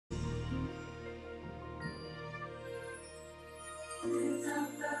Lift up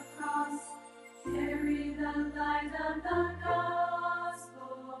the cross, carry the light of the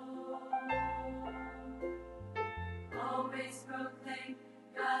gospel. Always proclaim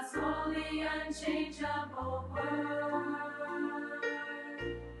God's holy, unchangeable word.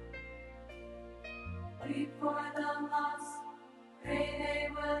 Weep for the lost, pray they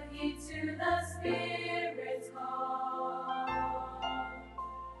will heed to the Spirit's call.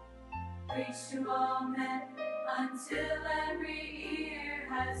 Preach to all men until every ear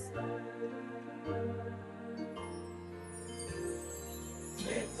has heard.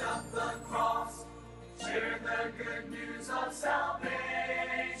 Lift up the cross, share the good news of salvation.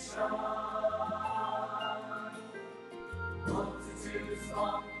 Multitudes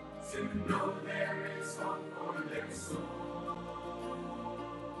long to know there is hope for their souls.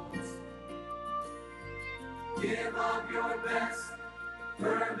 Give of your best,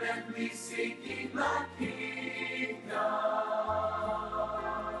 fervently seeking the kingdom.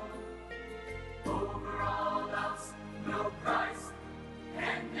 Over all else, know Christ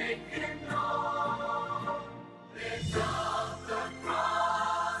and make Him known. Lift up the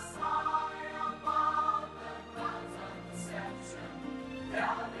cross high above the clouds of deception,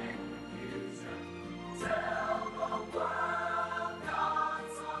 doubt and confusion. Tell the world God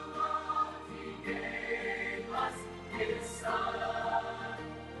so loved, He gave us His Son.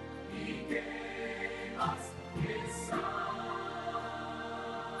 He gave us His Son.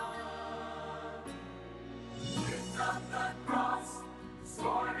 Lift up the cross,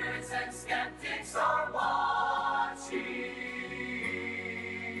 scorners and skeptics are watching.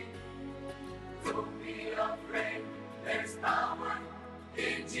 Don't be afraid, there's power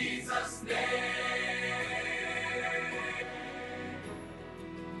in Jesus' name.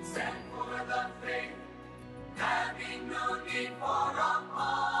 Stand for the faith, having no need for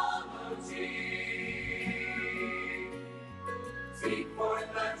apology. Speak forth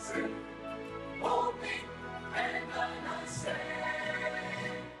the truth, boldly and unashamed.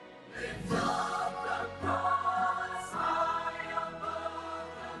 Lift up the cross high above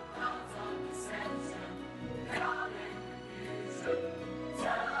the clouds of deception, doubt and confusion.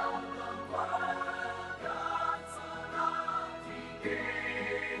 Tell the world God so loved, He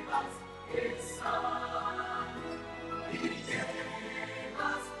gave us His Son. He gave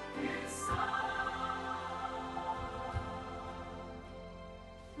us His Son.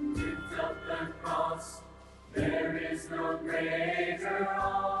 Lift up the cross, there is no greater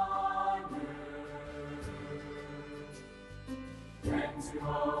honor than to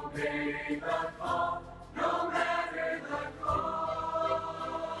obey the call, no matter the cost.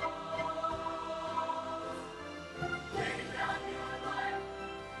 Lay down your life,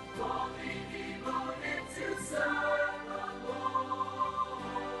 fully devoted to serve the Lord.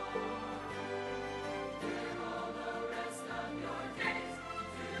 Give all the rest of your days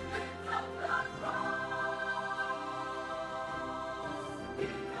to lift up the cross.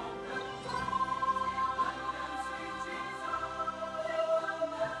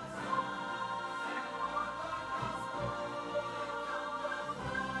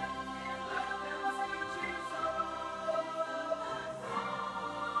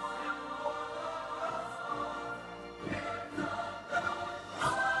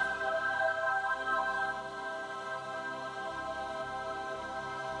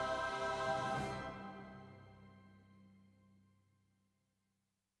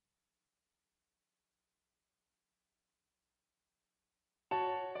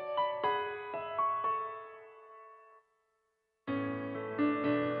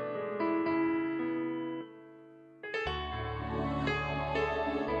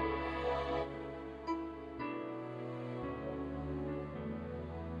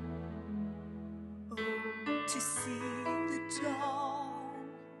 To see the dawn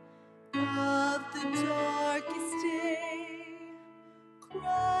of the darkest day,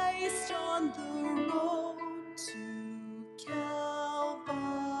 Christ on the road to Calvary,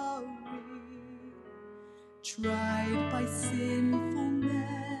 tried by sinful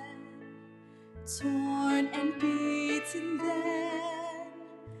men, torn and beaten then,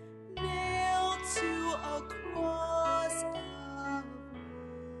 nailed to a cross of wood.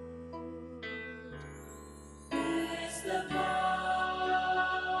 Is the power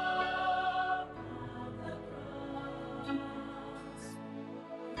of the cross.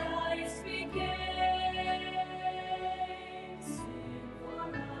 Christ became sin for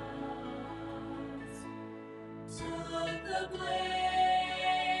us, took the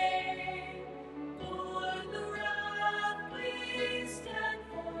blame, bore the wrath we stand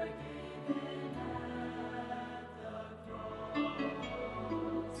forgiven at the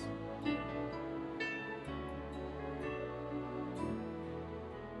cross.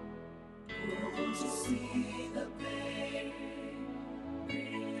 to see the pain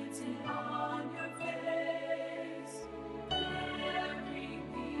written on your face, bearing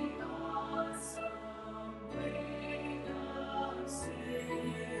the awesome weight of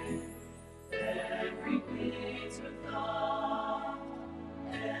sin. Every bitter thought,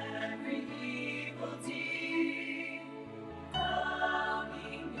 every evil deed,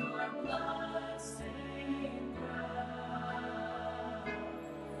 hugging your blood-stained brow.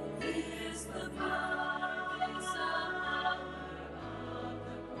 Is the power of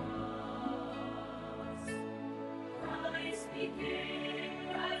the cross. Christ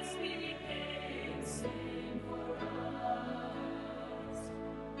became sin for us.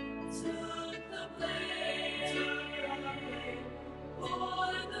 Took the blame,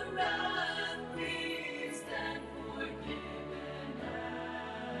 bore the wrath we stand forgiven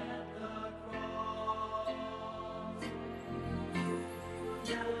at the cross.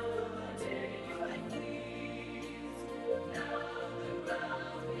 Now the day I please, now the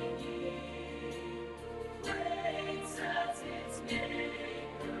ground beneath waits as its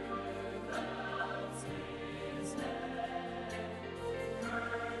maker bows his head.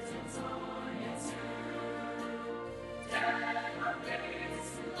 Curtains on its roof, dead are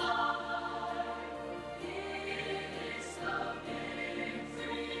raised to life. It is the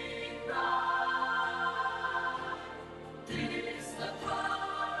victory cry. It is the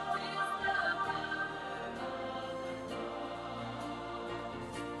power of the cross.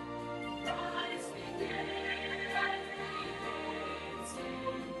 Christ became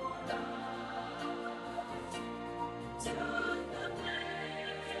sin for us. Took the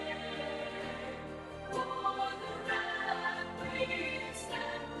blame, bore the wrath we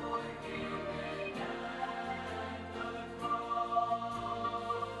stand forgiven at the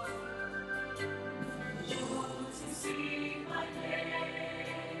cross. Lord, to see my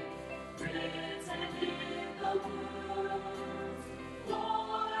name written in the wounds,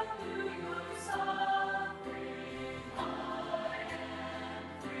 Lord, through your suffering I am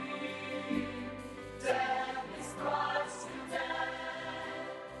free. Death is crushed to death,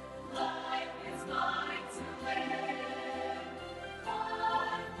 life is mine to live.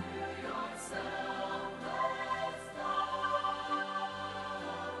 On through your selfless love,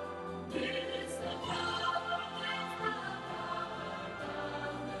 it is the power of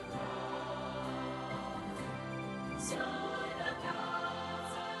the cross. Son of God,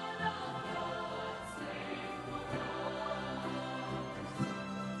 slain for us.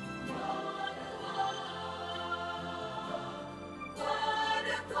 What a love, what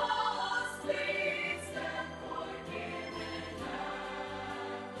a cost we stand forgiven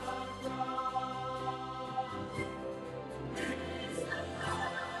at the cross. It is the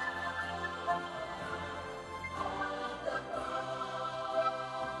power of the cross.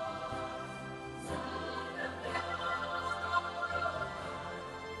 Son of God,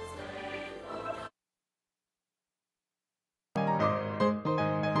 slain for us.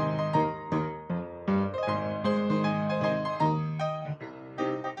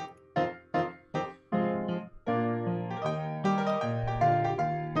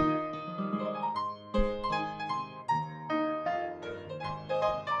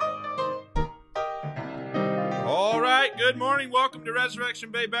 All right, good morning. Welcome to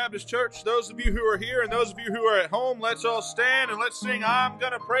Resurrection Bay Baptist Church. Those of you who are here and those of you who are at home, let's all stand and let's sing, I'm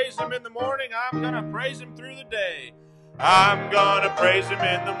going to praise him in the morning. I'm going to praise him through the day. I'm going to praise him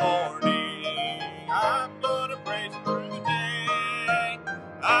in the morning. I'm going to praise him through the day.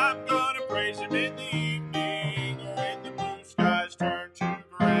 I'm going to praise him in the evening when the blue skies turn to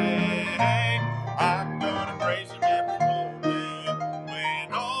gray. I'm going to praise him every moment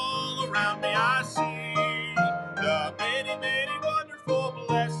when all around me I see the many, many wonderful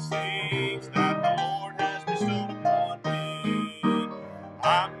blessings that the Lord has bestowed upon me.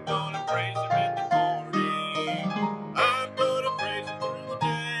 I'm gonna praise him in the morning. I'm gonna praise him through the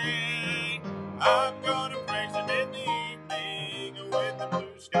day. I'm gonna praise him in the evening when the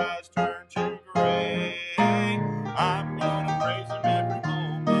blue skies turn to gray. I'm gonna praise him every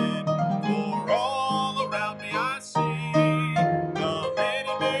moment, for all around me I see the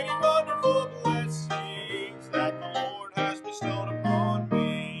many, many wonderful blessings that the Lord has bestowed upon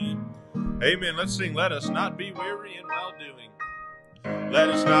me. Amen. Let's sing, let us not be weary in well-doing. Let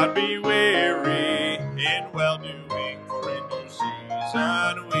us not be weary in well-doing, for in due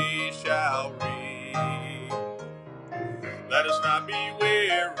season we shall reap. Let us not be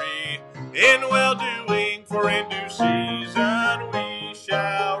weary in well-doing, for in due season we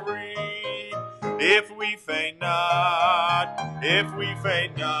shall reap. If we faint not,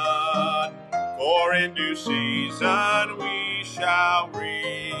 for in due season we shall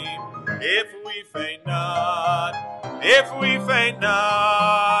reap. if we faint not, if we faint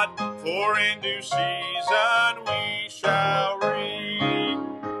not, for in due season we shall reap.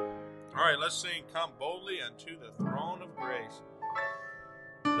 All right, let's sing, Come Boldly Unto the Throne of Grace.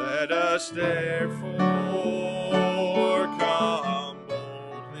 Let us therefore come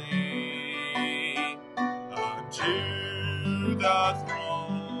boldly unto the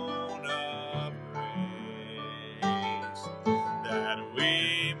throne of grace, that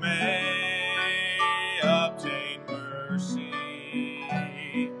we may obtain mercy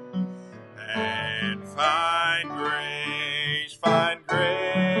and find grace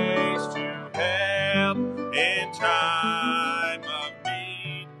to help in time of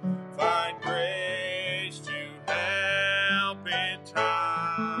need. Find grace to help in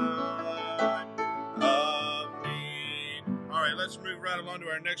time of need. All right, let's move right along to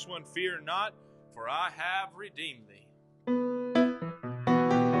our next one. Fear not, for I have redeemed thee.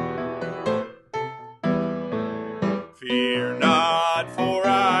 Fear not, for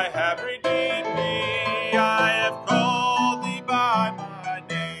I have redeemed thee. I have called thee by my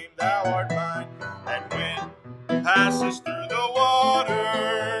name. Thou art mine. And when passest through the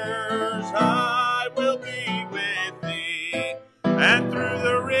waters, I will be with thee. And through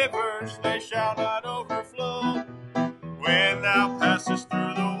the rivers, they shall not overflow. When thou passest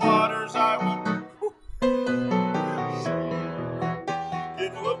through the waters, I will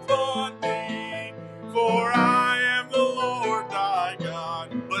get upon thee. For I am the Lord thy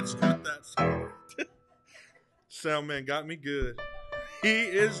God. Let's cut that sound. Sound man got me good. He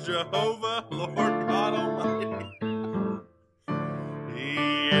is Jehovah, Lord God Almighty.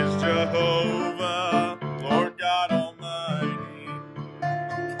 He is Jehovah, Lord God Almighty.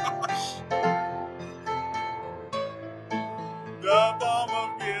 Gosh. The balm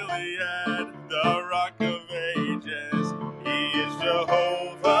of Gilead, the rock of ages. He is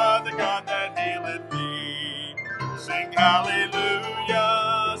Jehovah, the God that healeth thee. Sing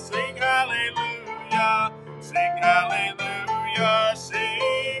hallelujah, sing hallelujah, sing hallelujah,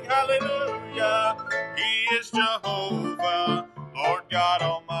 sing hallelujah. He is Jehovah, Lord God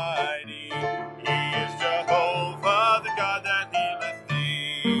Almighty. He is Jehovah, the God that healeth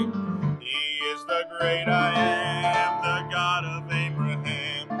thee. He is the great I am, the God of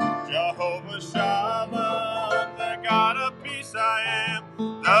Abraham. Jehovah Shalom, the God of peace I am,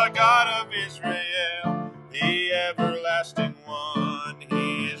 the God of Israel, the everlasting one.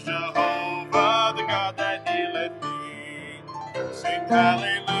 He is Jehovah, the God that healeth thee. Sing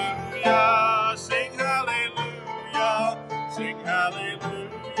hallelujah, sing hallelujah, sing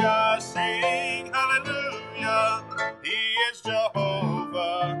hallelujah, sing hallelujah. He is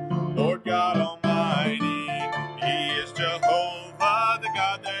Jehovah, Lord God Almighty. He is Jehovah, the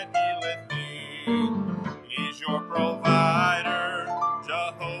God that healeth thee. He's your provider,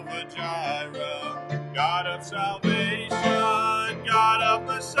 Jehovah Jireh, God of salvation, God of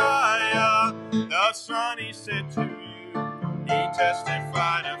Messiah. The Son he sent to you, he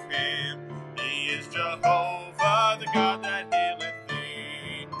testified of him. He is Jehovah, the God that healeth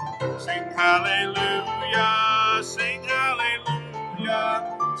thee. Sing hallelujah, sing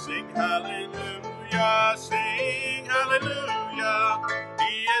hallelujah, sing hallelujah, sing hallelujah.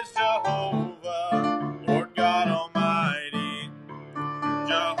 He is Jehovah, Lord God Almighty.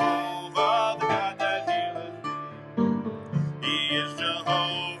 Jehovah, the God that healeth thee. He is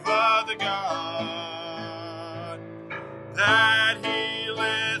Jehovah, the God that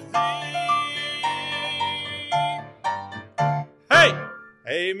healeth thee. Hey!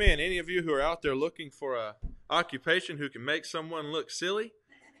 Amen. Any of you who are out there looking for a occupation who can make someone look silly,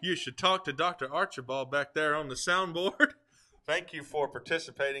 you should talk to Dr. Archibald back there on the soundboard. Thank you for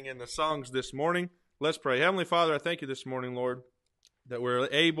participating in the songs this morning. Let's pray. Heavenly Father, I thank you this morning, Lord, that we're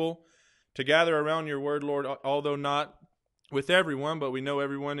able to gather around your word, Lord, although not with everyone, but we know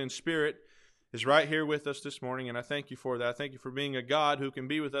everyone in spirit is right here with us this morning, and I thank you for that. I thank you for being a God who can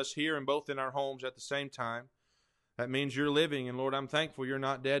be with us here and both in our homes at the same time. That means you're living, and Lord, I'm thankful you're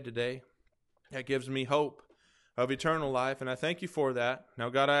not dead today. That gives me hope of eternal life, and I thank you for that. Now,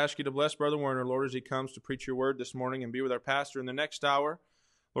 God, I ask you to bless Brother Werner, Lord, as he comes to preach your word this morning and be with our pastor in the next hour.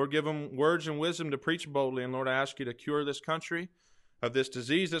 Lord, give him words and wisdom to preach boldly, and Lord, I ask you to cure this country of this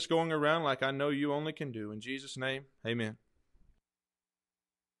disease that's going around like I know you only can do. In Jesus' name, amen.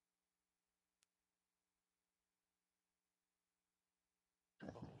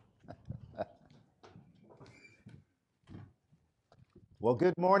 Well,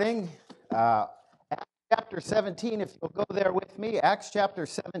 good morning. Acts chapter 17, if you'll go there with me, Acts chapter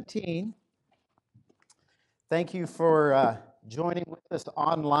 17. Thank you for joining with us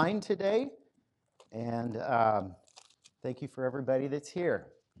online today, and thank you for everybody that's here.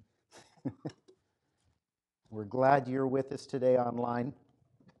 We're glad you're with us today online.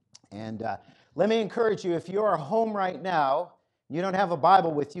 And let me encourage you, if you're home right now, you don't have a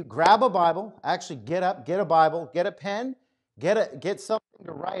Bible with you, grab a Bible. Actually, get up, get a Bible, get a pen, get something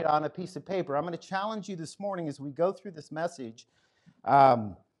to write on a piece of paper. I'm going to challenge you this morning as we go through this message.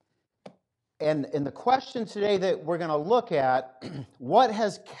 And the question today that we're going to look at, what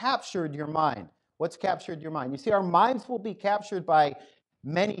has captured your mind? What's captured your mind? You see, our minds will be captured by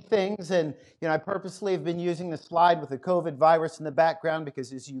many things, and I purposely have been using the slide with the COVID virus in the background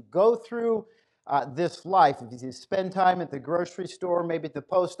because as you go through this life, if you spend time at the grocery store, maybe at the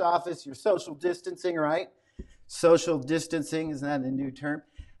post office, you're social distancing, right? Social distancing, isn't that a new term?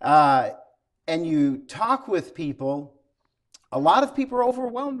 And you talk with people, a lot of people are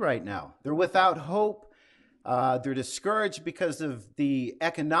overwhelmed right now. They're without hope. They're discouraged because of the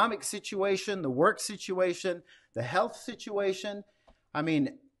economic situation, the work situation, the health situation. I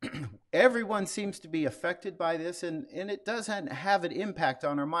mean, everyone seems to be affected by this, and it does have an impact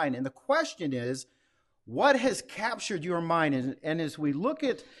on our mind. And the question is, what has captured your mind? And as we look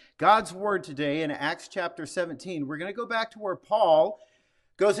at God's word today in Acts chapter 17, we're going to go back to where Paul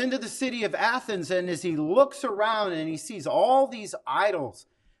goes into the city of Athens, and as he looks around and he sees all these idols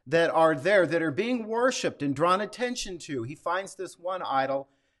that are there, that are being worshipped and drawn attention to, he finds this one idol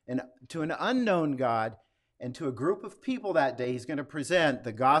and to an unknown God. And to a group of people that day, he's going to present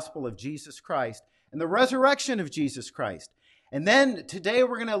the gospel of Jesus Christ and the resurrection of Jesus Christ. And then today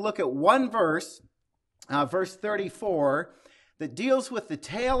we're going to look at one verse, verse 34, that deals with the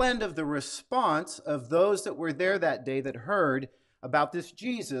tail end of the response of those that were there that day that heard about this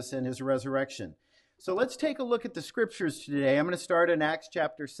Jesus and his resurrection. So let's take a look at the scriptures today. I'm going to start in Acts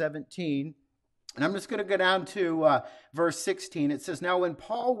chapter 17. And I'm just going to go down to verse 16. It says, "Now when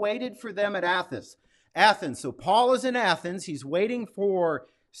Paul waited for them at Athens, so Paul is in Athens. He's waiting for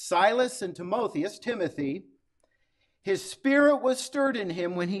Silas and Timothy. His spirit was stirred in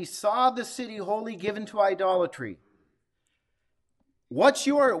him when he saw the city wholly given to idolatry." What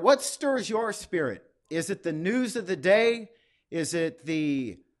stirs your spirit? Is it the news of the day? Is it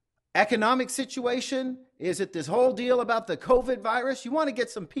the economic situation? Is it this whole deal about the COVID virus? You want to get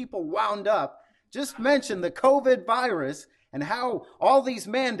some people wound up. Just mention the COVID virus and how all these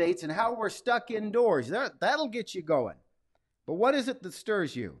mandates and how we're stuck indoors. That'll get you going. But what is it that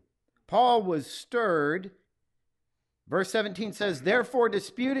stirs you? Paul was stirred. Verse 17 says, "Therefore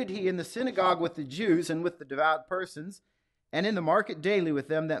disputed he in the synagogue with the Jews and with the devout persons, and in the market daily with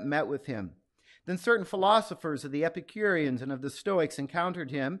them that met with him. Then certain philosophers of the Epicureans and of the Stoics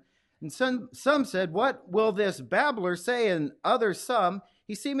encountered him, and some said, What will this babbler say? And others some,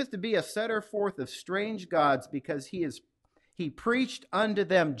 He seemeth to be a setter forth of strange gods, because he preached unto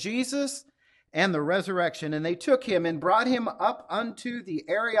them Jesus and the resurrection. And they took him and brought him up unto the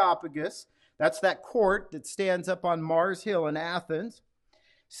Areopagus," that's that court that stands up on Mars Hill in Athens,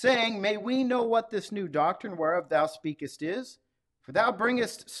 "saying, May we know what this new doctrine whereof thou speakest is? For thou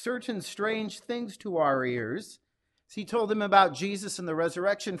bringest certain strange things to our ears." So he told them about Jesus and the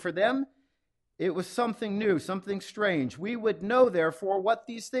resurrection. For them, it was something new, something strange. "We would know, therefore, what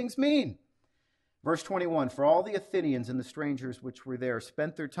these things mean." Verse 21, "For all the Athenians and the strangers which were there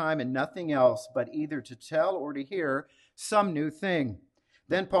spent their time in nothing else, but either to tell or to hear some new thing.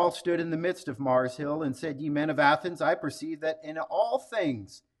 Then Paul stood in the midst of Mars Hill and said, Ye men of Athens, I perceive that in all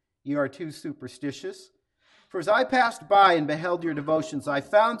things ye are too superstitious. For as I passed by and beheld your devotions, I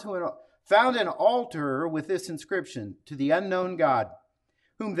found an altar with this inscription, To the unknown God,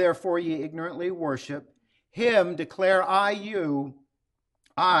 whom therefore ye ignorantly worship, him declare I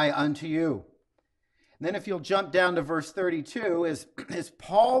unto you." And then if you'll jump down to verse 32, as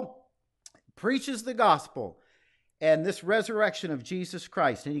Paul preaches the gospel and this resurrection of Jesus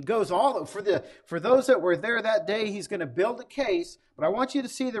Christ, and he goes for those that were there that day, he's going to build a case, but I want you to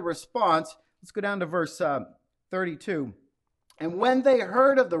see the response. Let's go down to verse 32. "And when they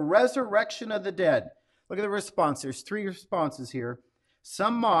heard of the resurrection of the dead," look at the response. There's three responses here.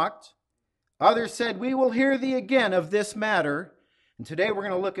 "Some mocked, others said, We will hear thee again of this matter." And today we're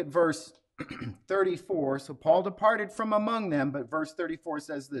going to look at verse 34. "So Paul departed from among them," but verse 34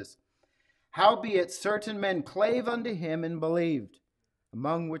 says this, "Howbeit certain men clave unto him and believed,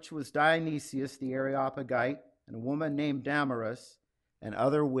 among which was Dionysius the Areopagite, and a woman named Damaris, and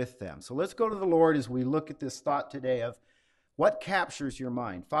other with them." So let's go to the Lord as we look at this thought today of what captures your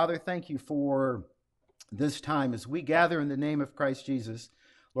mind. Father, thank you for this time as we gather in the name of Christ Jesus.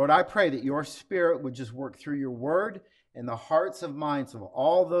 Lord, I pray that your Spirit would just work through your word in the hearts and minds of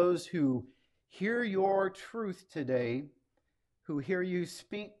all those who hear your truth today, who hear you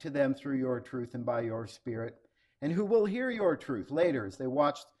speak to them through your truth and by your Spirit, and who will hear your truth later as they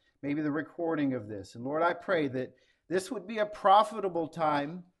watch maybe the recording of this. And Lord, I pray that this would be a profitable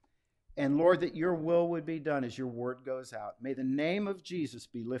time. And Lord, that your will would be done as your word goes out. May the name of Jesus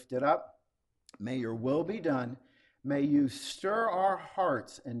be lifted up. May your will be done. May you stir our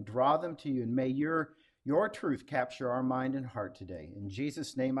hearts and draw them to you. And may your truth capture our mind and heart today. In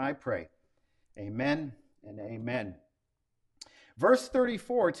Jesus' name I pray. Amen and amen. Verse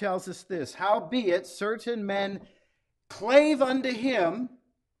 34 tells us this: howbeit certain men clave unto him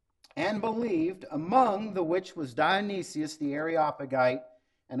and believed, among the which was Dionysius the Areopagite,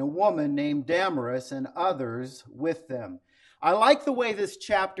 and a woman named Damaris, and others with them. I like the way this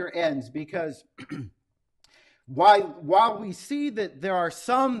chapter ends, because while we see that there are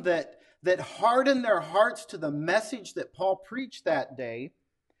some that harden their hearts to the message that Paul preached that day,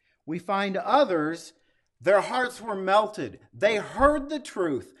 we find others, their hearts were melted. They heard the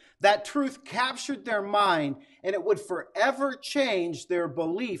truth. That truth captured their mind, and it would forever change their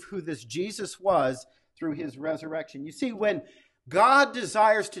belief who this Jesus was through his resurrection. You see, when God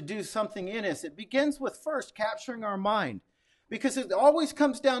desires to do something in us, it begins with first capturing our mind, because it always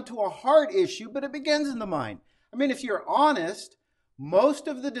comes down to a heart issue, but it begins in the mind. I mean, if you're honest, most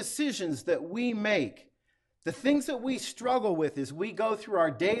of the decisions that we make, the things that we struggle with as we go through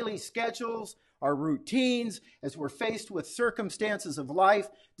our daily schedules, our routines, as we're faced with circumstances of life,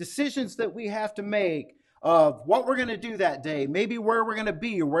 decisions that we have to make of what we're going to do that day, maybe where we're going to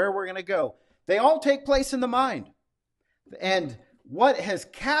be or where we're going to go, they all take place in the mind. And what has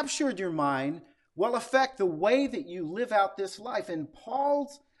captured your mind will affect the way that you live out this life. And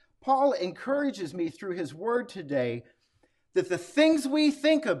Paul encourages me through his word today that the things we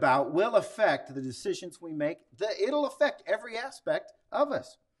think about will affect the decisions we make. It'll affect every aspect of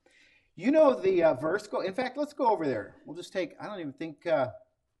us. You know the verse. In fact, let's go over there. We'll just take, I don't even think,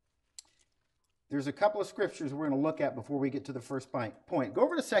 there's a couple of scriptures we're going to look at before we get to the first point. Go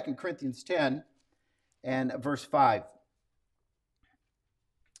over to 2 Corinthians 10 and verse 5.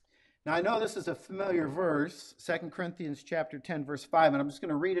 Now, I know this is a familiar verse, 2 Corinthians chapter 10, verse 5, and I'm just going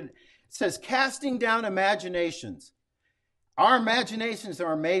to read it. It says, casting down imaginations. Our imaginations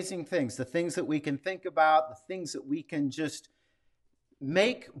are amazing things, the things that we can think about, the things that we can just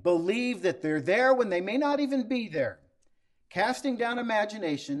make believe that they're there when they may not even be there. Casting down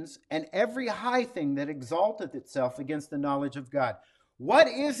imaginations and every high thing that exalteth itself against the knowledge of God. What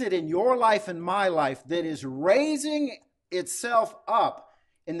is it in your life and my life that is raising itself up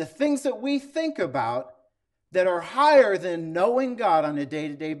in the things that we think about that are higher than knowing God on a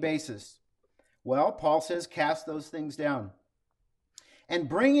day-to-day basis? Well, Paul says, cast those things down. And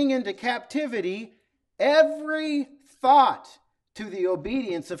bringing into captivity every thought to the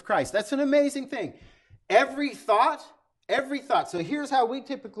obedience of Christ. That's an amazing thing. Every thought. So here's how we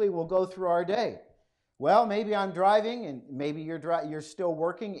typically will go through our day. Well, maybe I'm driving, and maybe you're still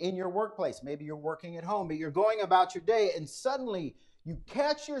working in your workplace. Maybe you're working at home, but you're going about your day, and suddenly you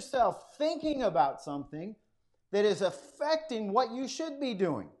catch yourself thinking about something that is affecting what you should be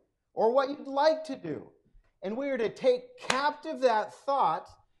doing or what you'd like to do. And we are to take captive that thought,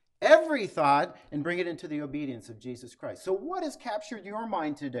 every thought, and bring it into the obedience of Jesus Christ. So what has captured your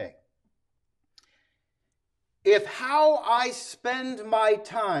mind today? If how I spend my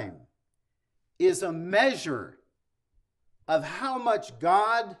time is a measure of how much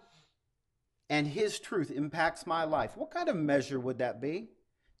God and his truth impacts my life, what kind of measure would that be?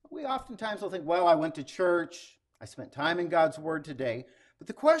 We oftentimes will think, well, I went to church, I spent time in God's word today. But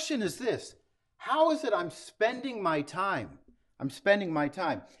the question is this: how is it I'm spending my time? I'm spending my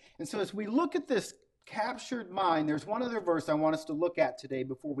time. And so as we look at this captured mind, there's one other verse I want us to look at today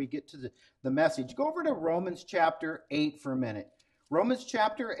before we get to the message. Go over to Romans chapter 8 for a minute. Romans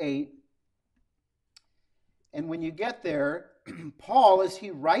chapter 8. And when you get there, Paul, as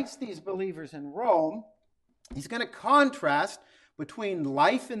he writes these believers in Rome, he's going to contrast between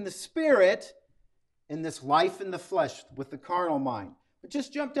life in the spirit and this life in the flesh with the carnal mind. But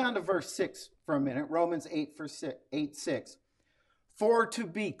just jump down to verse 6 for a minute. Romans 8, 6. For to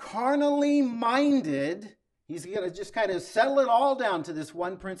be carnally minded, he's going to just kind of settle it all down to this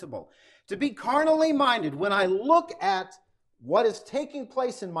one principle. To be carnally minded, when I look at what is taking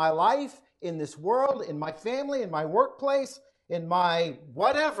place in my life, in this world, in my family, in my workplace, in my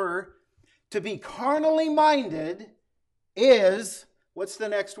whatever, to be carnally minded is, what's the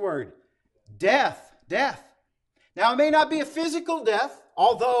next word? Death. Now, it may not be a physical death,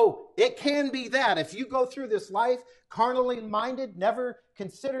 although it can be that. If you go through this life carnally minded, never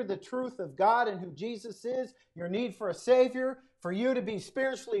consider the truth of God and who Jesus is, your need for a Savior, for you to be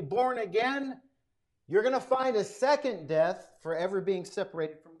spiritually born again, you're going to find a second death for ever being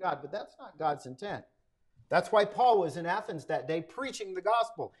separated from God. But that's not God's intent. That's why Paul was in Athens that day preaching the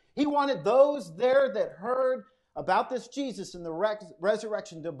gospel. He wanted those there that heard about this Jesus and the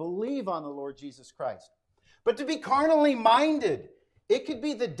resurrection to believe on the Lord Jesus Christ. But to be carnally minded, it could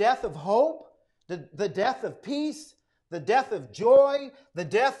be the death of hope, the death of peace, the death of joy, the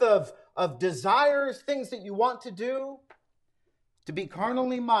death of desires, things that you want to do. To be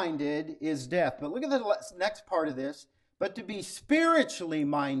carnally minded is death. But look at the next part of this. But to be spiritually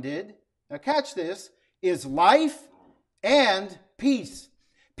minded, now catch this, is life and peace.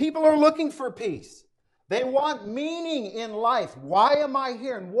 People are looking for peace. They want meaning in life. Why am I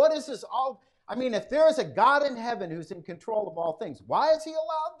here? And what is this all? I mean, if there is a God in heaven who's in control of all things, why has he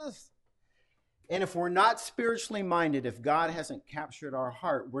allowed this? And if we're not spiritually minded, if God hasn't captured our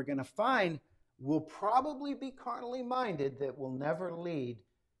heart, we're going to find we'll probably be carnally minded that will never lead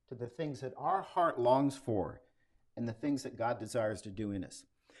to the things that our heart longs for and the things that God desires to do in us.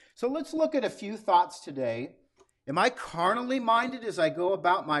 So let's look at a few thoughts today. Am I carnally minded as I go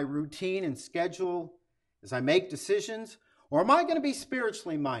about my routine and schedule, as I make decisions? Or am I going to be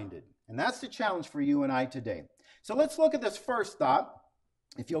spiritually minded? And that's the challenge for you and I today. So let's look at this first thought.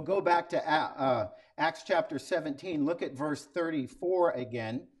 If you'll go back to Acts chapter 17, look at verse 34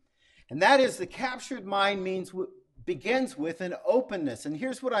 again. And that is the captured mind begins with an openness. And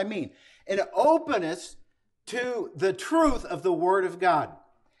here's what I mean. An openness to the truth of the Word of God.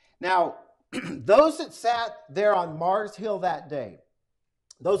 Now, those that sat there on Mars Hill that day,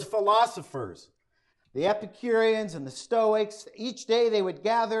 those philosophers, the Epicureans and the Stoics, each day they would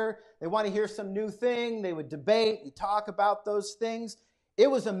gather. They want to hear some new thing. They would debate and talk about those things. It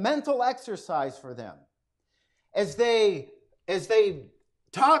was a mental exercise for them. As they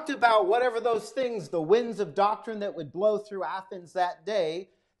talked about whatever those things, the winds of doctrine that would blow through Athens that day,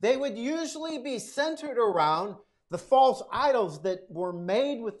 they would usually be centered around the false idols that were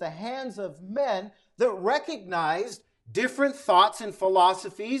made with the hands of men that recognized different thoughts and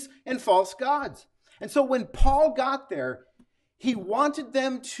philosophies and false gods. And so when Paul got there, he wanted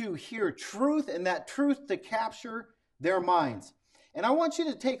them to hear truth and that truth to capture their minds. And I want you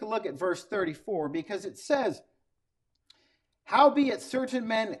to take a look at verse 34 because it says, howbeit certain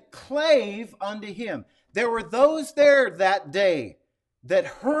men clave unto him. There were those there that day that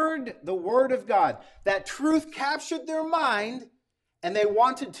heard the word of God. That truth captured their mind and they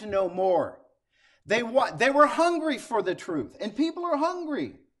wanted to know more. They were hungry for the truth, and people are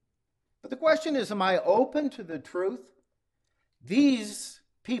hungry. But the question is, am I open to the truth? These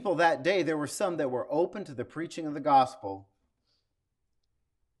people that day, there were some that were open to the preaching of the gospel.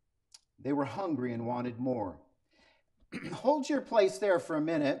 They were hungry and wanted more. Hold your place there for a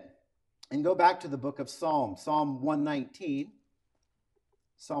minute and go back to the book of Psalms, Psalm 119.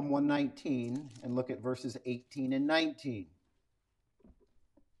 Psalm 119, and look at verses 18 and 19.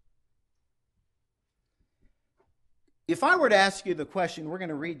 If I were to ask you the question, we're going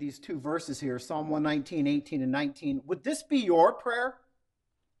to read these two verses here, Psalm 119, 18 and 19. Would this be your prayer?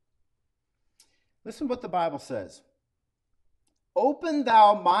 Listen what the Bible says. Open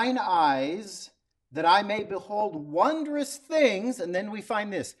thou mine eyes, that I may behold wondrous things, and then we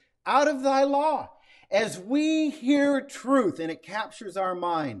find this, out of thy law. As we hear truth and it captures our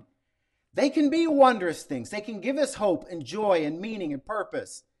mind, they can be wondrous things. They can give us hope and joy and meaning and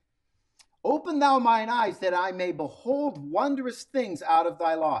purpose. Open thou mine eyes that I may behold wondrous things out of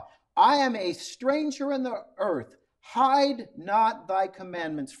thy law. I am a stranger in the earth. Hide not thy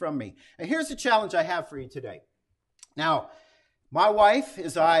commandments from me. And here's the challenge I have for you today. Now, my wife,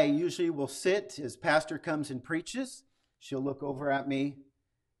 as I usually will sit as pastor comes and preaches, she'll look over at me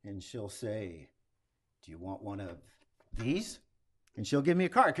and she'll say, do you want one of these? And she'll give me a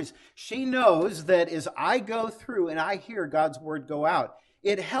card because she knows that as I go through and I hear God's word go out,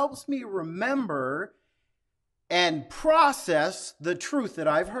 it helps me remember and process the truth that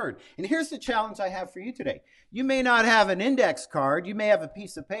I've heard. And here's the challenge I have for you today. You may not have an index card. You may have a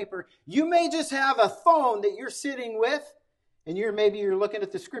piece of paper. You may just have a phone that you're sitting with, and maybe you're looking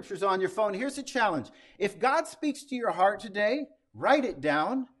at the scriptures on your phone. Here's the challenge. If God speaks to your heart today, write it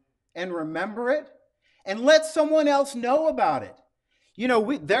down and remember it, and let someone else know about it. You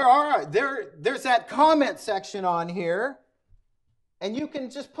know, there's that comment section on here, and you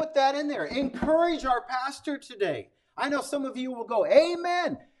can just put that in there. Encourage our pastor today. I know some of you will go,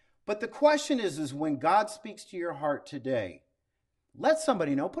 amen. But the question is when God speaks to your heart today, let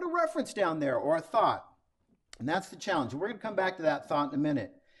somebody know. Put a reference down there or a thought. And that's the challenge. We're going to come back to that thought in a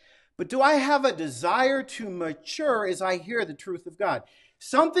minute. But do I have a desire to mature as I hear the truth of God?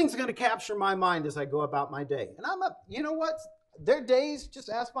 Something's going to capture my mind as I go about my day. And you know what? There are days,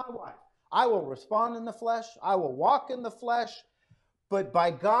 just ask my wife. I will respond in the flesh. I will walk in the flesh. But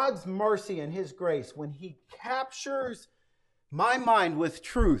by God's mercy and His grace, when He captures my mind with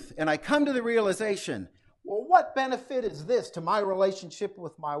truth, and I come to the realization, well, what benefit is this to my relationship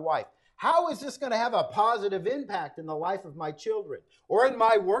with my wife? How is this going to have a positive impact in the life of my children or in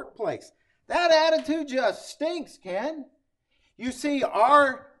my workplace? That attitude just stinks, Ken. You see,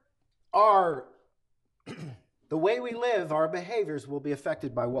 the way we live, our behaviors will be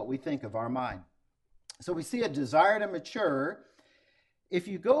affected by what we think of our mind. So we see a desire to mature. If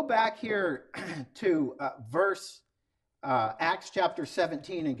you go back here to Acts chapter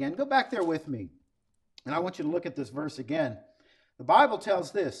 17 again, go back there with me. And I want you to look at this verse again. The Bible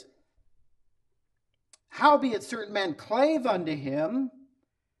tells this, howbeit certain men clave unto him,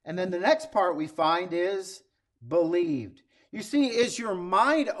 and then the next part we find is believed. You see, is your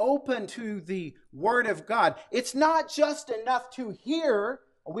mind open to the Word of God? It's not just enough to hear.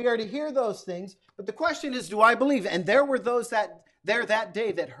 We are to hear those things. But the question is, do I believe? And there were those that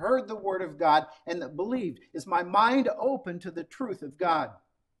day that heard the Word of God and that believed. Is my mind open to the truth of God?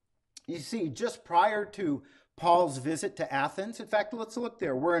 You see, just prior to Paul's visit to Athens, in fact, let's look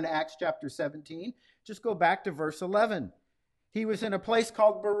there. We're in Acts chapter 17. Just go back to verse 11. He was in a place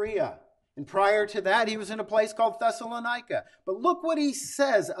called Berea. And prior to that, he was in a place called Thessalonica. But look what he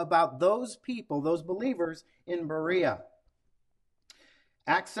says about those people, those believers in Berea.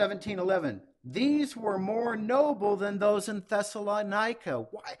 Acts 17:11. These were more noble than those in Thessalonica.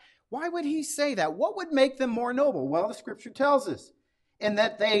 Why would he say that? What would make them more noble? Well, the scripture tells us. In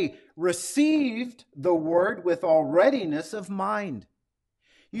that they received the word with all readiness of mind.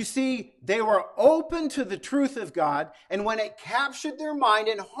 You see, they were open to the truth of God, and when it captured their mind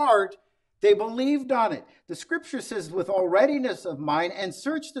and heart, they believed on it. The scripture says, with all readiness of mind, and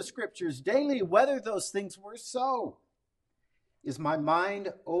search the scriptures daily whether those things were so. Is my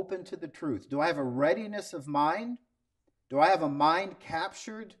mind open to the truth? Do I have a readiness of mind? Do I have a mind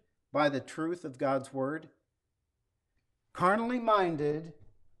captured by the truth of God's word? Carnally minded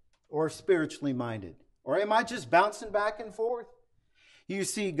or spiritually minded? Or am I just bouncing back and forth? You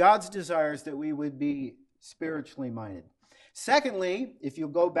see, God's desire is that we would be spiritually minded. Secondly, if you'll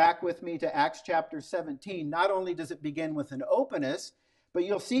go back with me to Acts chapter 17, not only does it begin with an openness, but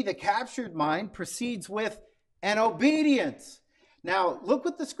you'll see the captured mind proceeds with an obedience. Now, look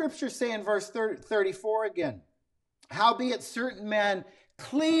what the scriptures say in verse 34 again. Howbeit certain men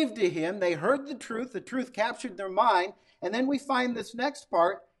cleaved to him, they heard the truth captured their mind, and then we find this next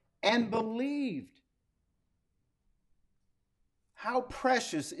part, and believed. How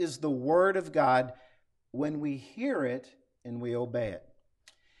precious is the word of God when we hear it and we obey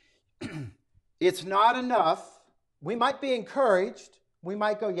it. It's not enough. We might be encouraged. We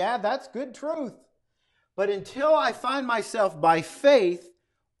might go, yeah, that's good truth. But until I find myself by faith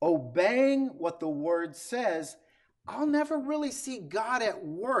obeying what the word says, I'll never really see God at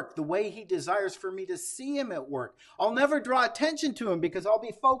work the way he desires for me to see him at work. I'll never draw attention to him because I'll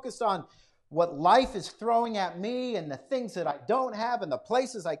be focused on what life is throwing at me and the things that I don't have and the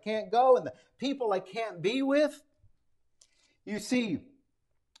places I can't go and the people I can't be with. You see,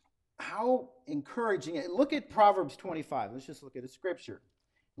 how encouraging it. Look at Proverbs 25. Let's just look at a scripture.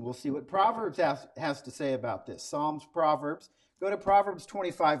 And we'll see what Proverbs has to say about this. Psalms, Proverbs. Go to Proverbs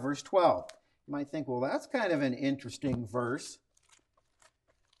 25, verse 12. You might think, well, that's kind of an interesting verse.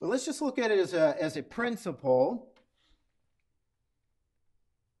 But let's just look at it as a principle.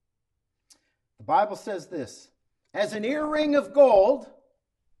 The Bible says this, as an earring of gold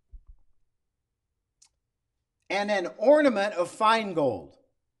and an ornament of fine gold.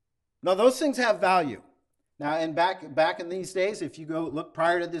 Now, those things have value. Now, and back in these days, if you go look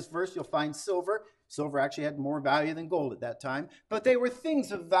prior to this verse, you'll find silver. Silver actually had more value than gold at that time, but they were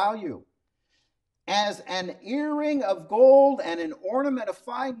things of value. As an earring of gold and an ornament of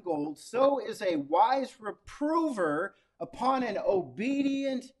fine gold, so is a wise reprover upon an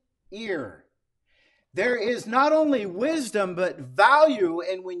obedient ear. There is not only wisdom, but value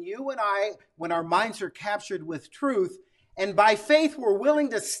in when our minds are captured with truth, and by faith we're willing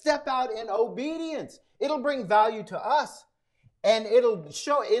to step out in obedience. It'll bring value to us, and it'll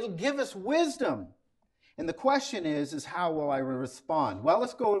give us wisdom. And the question is how will I respond? Well,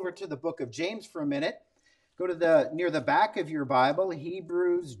 let's go over to the book of James for a minute. Go to near the back of your Bible,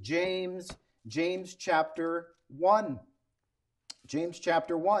 Hebrews, James chapter 1. James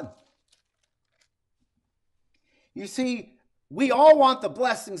chapter 1. You see, we all want the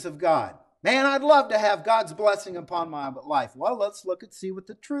blessings of God. Man, I'd love to have God's blessing upon my life. Well, let's look and see what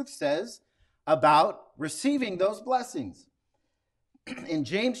the truth says about receiving those blessings. In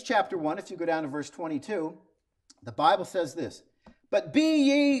James chapter 1, if you go down to verse 22, the Bible says this, but be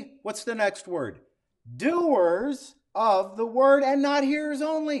ye, what's the next word? Doers of the word and not hearers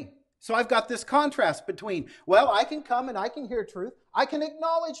only. So I've got this contrast between, well, I can come and I can hear truth. I can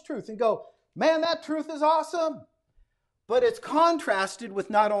acknowledge truth and go, man, that truth is awesome. But it's contrasted with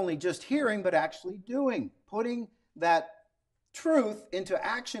not only just hearing, but actually doing, putting that truth into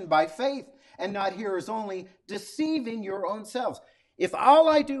action by faith and not hearers only, deceiving your own selves. If all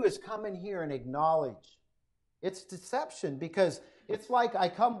I do is come in here and acknowledge, it's deception, because it's like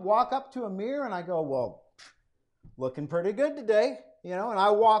I walk up to a mirror and I go, well, looking pretty good today, and I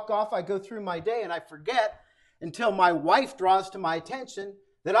walk off, I go through my day and I forget until my wife draws to my attention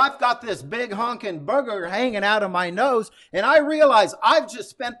that I've got this big honking booger hanging out of my nose, and I realize I've just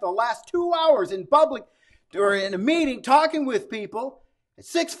spent the last 2 hours in public or in a meeting talking with people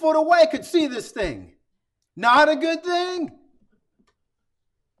 6 foot away could see this thing. Not a good thing.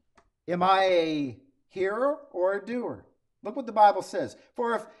 Am I a hearer or a doer? Look what the Bible says.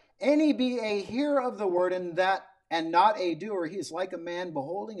 For if any be a hearer of the word and not a doer, he is like a man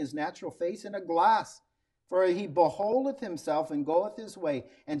beholding his natural face in a glass. For he beholdeth himself and goeth his way,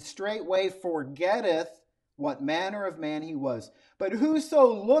 and straightway forgetteth what manner of man he was. But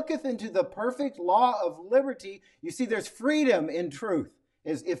whoso looketh into the perfect law of liberty, you see there's freedom in truth,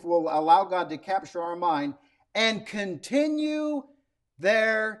 is if we'll allow God to capture our mind, and continue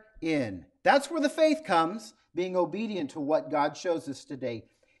therein. That's where the faith comes, being obedient to what God shows us today.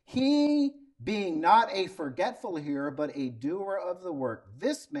 He, being not a forgetful hearer, but a doer of the work,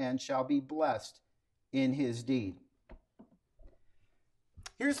 this man shall be blessed in his deed.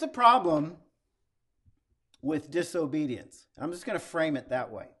 Here's the problem with disobedience. I'm just going to frame it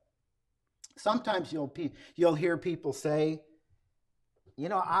that way. Sometimes you'll hear people say,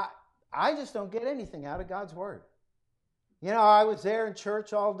 I just don't get anything out of God's word. I was there in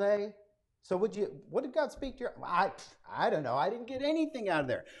church all day. So what did God speak to you? I don't know. I didn't get anything out of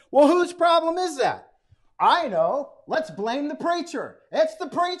there. Well, whose problem is that? I know. Let's blame the preacher. It's the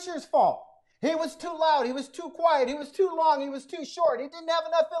preacher's fault. He was too loud. He was too quiet. He was too long. He was too short. He didn't have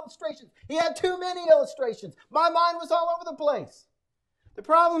enough illustrations. He had too many illustrations. My mind was all over the place. The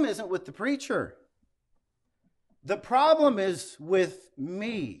problem isn't with the preacher. The problem is with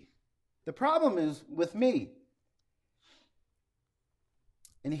me. The problem is with me.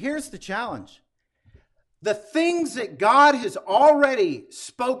 And here's the challenge. The things that God has already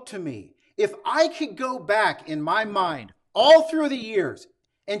spoke to me, if I could go back in my mind all through the years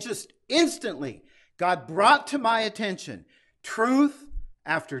and just instantly, God brought to my attention truth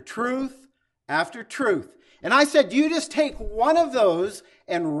after truth after truth. And I said, you just take one of those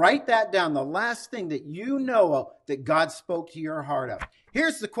and write that down, the last thing that you know of that God spoke to your heart of.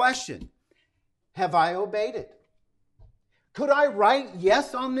 Here's the question. Have I obeyed it? Could I write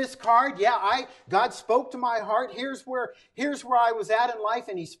yes on this card? Yeah, God spoke to my heart. Here's where I was at in life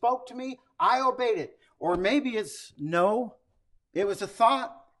and he spoke to me. I obeyed it. Or maybe it's no. It was a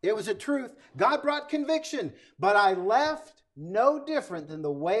thought. It was a truth. God brought conviction, but I left no different than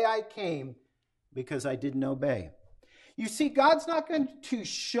the way I came because I didn't obey. You see, God's not going to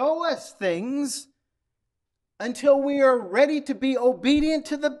show us things until we are ready to be obedient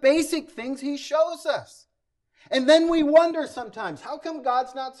to the basic things he shows us. And then we wonder sometimes, how come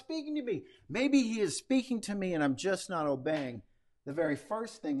God's not speaking to me? Maybe he is speaking to me and I'm just not obeying the very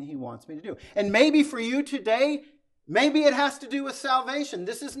first thing he wants me to do. And maybe for you today, maybe it has to do with salvation.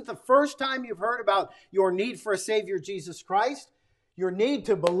 This isn't the first time you've heard about your need for a Savior, Jesus Christ. Your need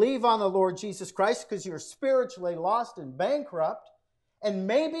to believe on the Lord Jesus Christ because you're spiritually lost and bankrupt. And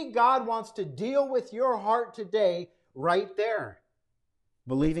maybe God wants to deal with your heart today right there,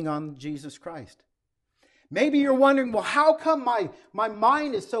 believing on Jesus Christ. Maybe you're wondering, well, how come my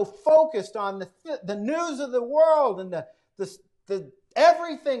mind is so focused on the news of the world and the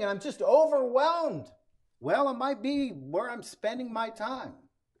everything, and I'm just overwhelmed? Well, it might be where I'm spending my time.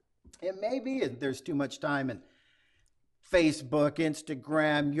 It may be there's too much time in Facebook,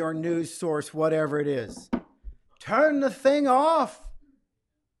 Instagram, your news source, whatever it is. Turn the thing off.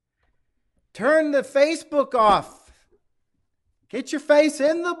 Turn the Facebook off. Get your face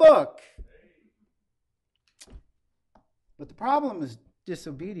in the book. But the problem is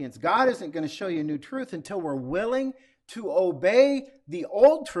disobedience. God isn't going to show you new truth until we're willing to obey the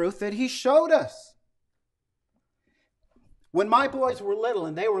old truth that he showed us. When my boys were little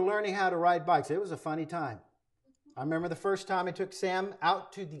and they were learning how to ride bikes, it was a funny time. I remember the first time I took Sam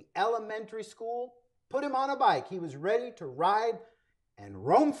out to the elementary school, put him on a bike. He was ready to ride and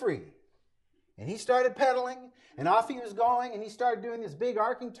roam free. And he started pedaling, and off he was going, and he started doing this big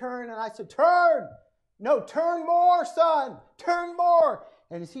arcing turn, and I said, turn! No, turn more, son! Turn more!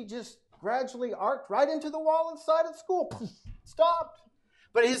 And as he just gradually arced right into the wall inside of school, stopped.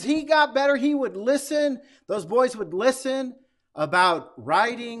 But as he got better, he would listen. Those boys would listen about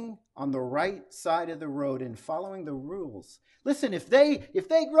riding on the right side of the road and following the rules. Listen, if they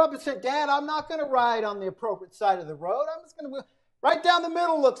grew up and said, Dad, I'm not going to ride on the appropriate side of the road. I'm just going to right down the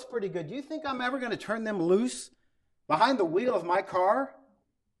middle looks pretty good. Do you think I'm ever going to turn them loose behind the wheel of my car?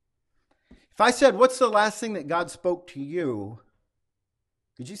 If I said, what's the last thing that God spoke to you?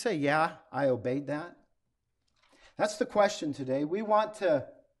 Could you say, yeah, I obeyed that? That's the question today. We want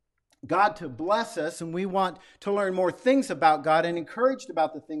God to bless us, and we want to learn more things about God and encouraged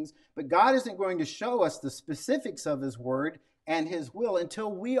about the things, but God isn't going to show us the specifics of his word and his will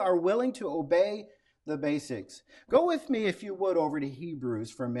until we are willing to obey the basics. Go with me, if you would, over to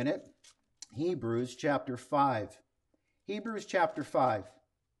Hebrews for a minute. Hebrews chapter 5. Hebrews chapter 5.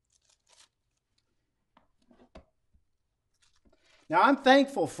 Now, I'm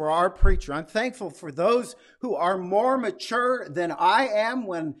thankful for our preacher. I'm thankful for those who are more mature than I am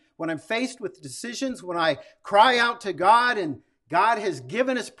when I'm faced with decisions, when I cry out to God, and God has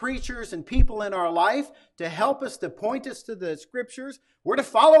given us preachers and people in our life to help us, to point us to the scriptures. We're to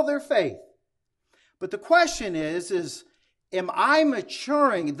follow their faith. But the question is am I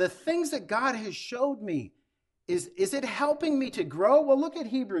maturing? The things that God has showed me, is it helping me to grow? Well, look at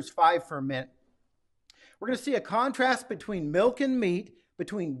Hebrews 5 for a minute. We're going to see a contrast between milk and meat,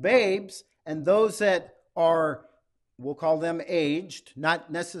 between babes and those that are, we'll call them aged,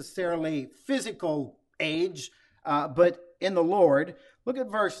 not necessarily physical age, but in the Lord. Look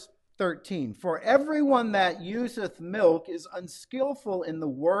at verse 13. For everyone that useth milk is unskillful in the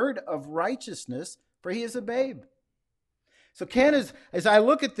word of righteousness, for he is a babe. So Ken, as I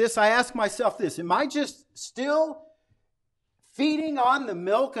look at this, I ask myself this: am I just still feeding on the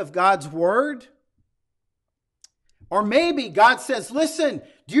milk of God's word? Or maybe God says, listen,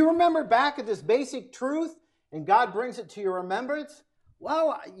 do you remember back at this basic truth? And God brings it to your remembrance.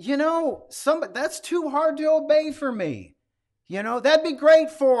 Well, that's too hard to obey for me. That'd be great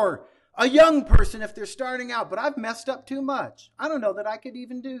for a young person if they're starting out, but I've messed up too much. I don't know that I could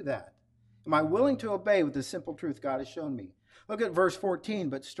even do that. Am I willing to obey with the simple truth God has shown me? Look at verse 14.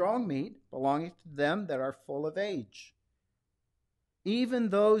 But strong meat belongeth to them that are full of age, even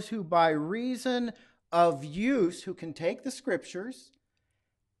those who by reason of use, who can take the scriptures,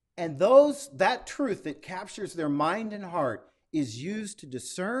 and that truth that captures their mind and heart is used to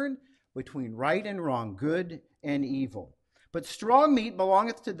discern between right and wrong, good and evil. But strong meat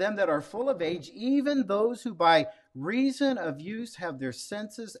belongeth to them that are full of age, even those who by reason of use have their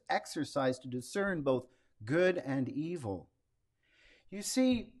senses exercised to discern both good and evil. You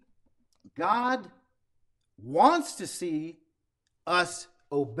see, God wants to see us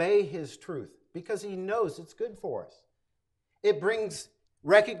obey his truth, because he knows it's good for us. It brings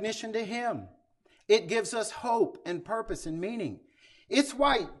recognition to him. It gives us hope and purpose and meaning. It's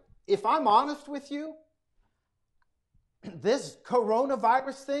why, if I'm honest with you, this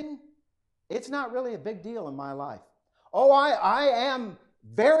coronavirus thing, it's not really a big deal in my life. Oh, I am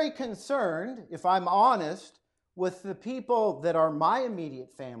very concerned, if I'm honest, with the people that are my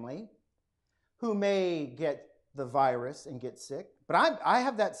immediate family who may get the virus and get sick. But I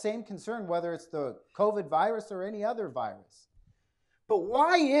have that same concern, whether it's the COVID virus or any other virus. But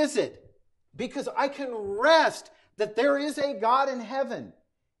why is it? Because I can rest that there is a God in heaven.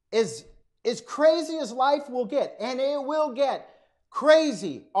 As crazy as life will get, and it will get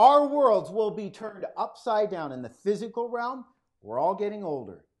crazy, our worlds will be turned upside down in the physical realm. We're all getting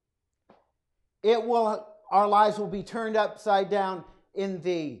older. Our lives will be turned upside down in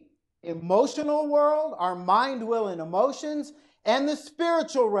the emotional world, our mind, will, and emotions, and the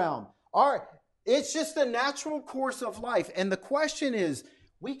spiritual realm. It's just the natural course of life. And the question is,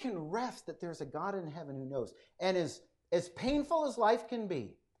 we can rest that there's a God in heaven who knows. And as painful as life can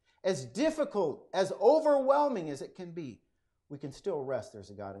be, as difficult, as overwhelming as it can be, we can still rest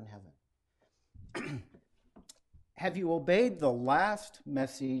there's a God in heaven. Have you obeyed the last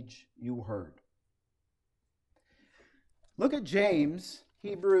message you heard? Look at James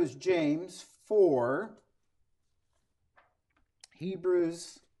 4.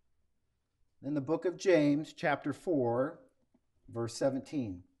 Hebrews, in the book of James, chapter 4, verse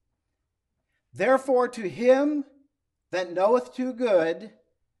 17. Therefore to him that knoweth to good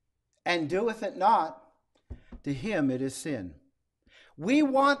and doeth it not, to him it is sin. We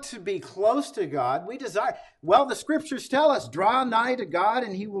want to be close to God. We desire, the scriptures tell us, draw nigh to God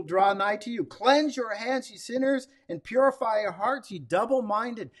and he will draw nigh to you. Cleanse your hands, ye sinners, and purify your hearts, ye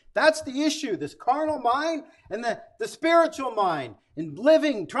double-minded. That's the issue, this carnal mind and the spiritual mind, and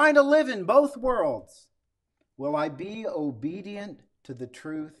trying to live in both worlds. Will I be obedient to the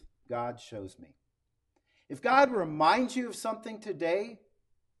truth God shows me? If God reminds you of something today,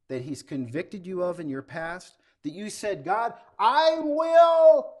 that he's convicted you of in your past, that you said, God, I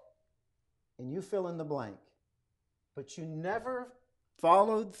will, and you fill in the blank. But you never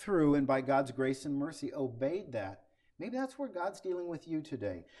followed through and by God's grace and mercy obeyed that. Maybe that's where God's dealing with you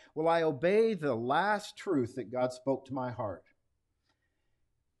today. Will I obey the last truth that God spoke to my heart?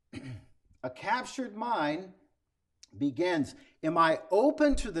 A captured mind begins, am I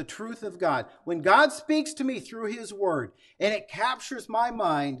open to the truth of God? When God speaks to me through his word and it captures my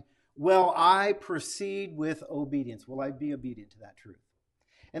mind, will I proceed with obedience? Will I be obedient to that truth?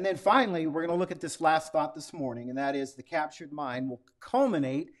 And then finally, we're going to look at this last thought this morning, and that is the captured mind will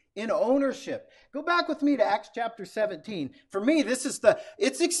culminate in ownership. Go back with me to Acts chapter 17. For me,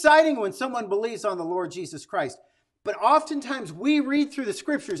 it's exciting when someone believes on the Lord Jesus Christ. But oftentimes we read through the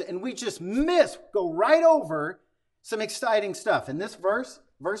scriptures and we just go right over some exciting stuff. And this verse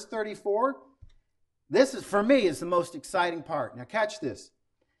 34, this is, for me, is the most exciting part. Now catch this.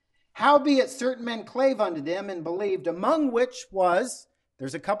 Howbeit certain men clave unto them and believed, among which was,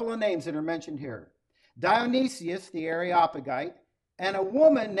 there's a couple of names that are mentioned here, Dionysius the Areopagite, and a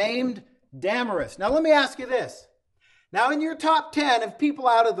woman named Damaris. Now let me ask you this. Now in your top 10 of people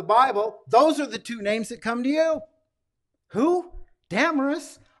out of the Bible, those are the two names that come to you. Who?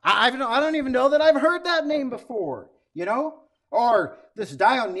 Damaris? I don't even know that I've heard that name before, you know? Or this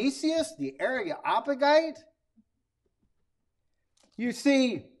Dionysius the Areopagite. You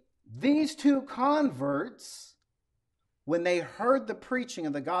see, these two converts, when they heard the preaching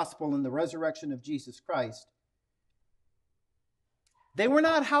of the gospel and the resurrection of Jesus Christ, they were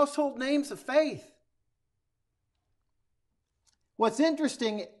not household names of faith. What's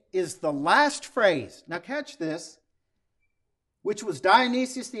interesting is the last phrase. Now catch this. Which was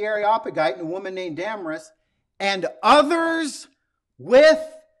Dionysius the Areopagite and a woman named Damaris, and others with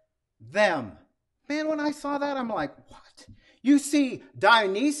them. Man, when I saw that, I'm like, what? You see,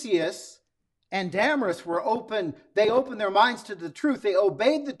 Dionysius and Damaris they opened their minds to the truth. They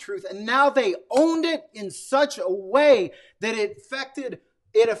obeyed the truth, and now they owned it in such a way that it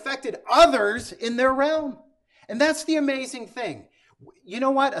affected others in their realm. And that's the amazing thing. You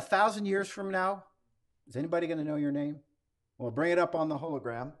know what? 1,000 years from now, is anybody going to know your name? Well, bring it up on the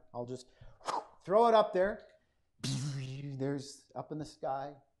hologram. I'll just throw it up there. There's up in the sky,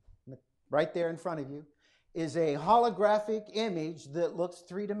 right there in front of you, is a holographic image that looks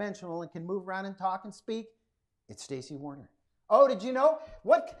three-dimensional and can move around and talk and speak. It's Stacy Warner. Oh, did you know?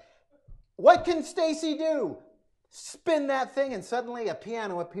 What can Stacy do? Spin that thing and suddenly a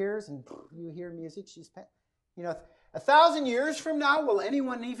piano appears and you hear music. You know, 1,000 years from now, will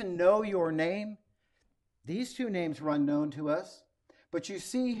anyone even know your name? These two names were unknown to us. But you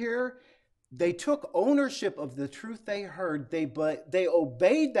see here, they took ownership of the truth they heard. They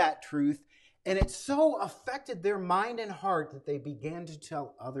obeyed that truth, and it so affected their mind and heart that they began to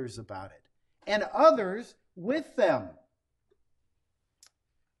tell others about it. And others with them.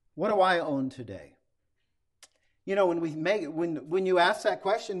 What do I own today? You know, when you ask that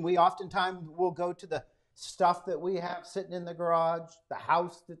question, we oftentimes will go to the stuff that we have sitting in the garage, the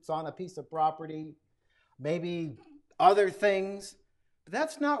house that's on a piece of property, maybe other things. But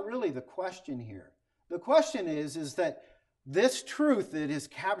that's not really the question here. The question is that this truth that has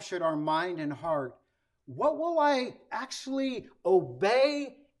captured our mind and heart, what will I actually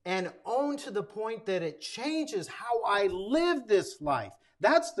obey and own to the point that it changes how I live this life?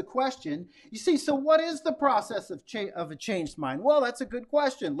 That's the question. You see, so what is the process of a changed mind? Well, that's a good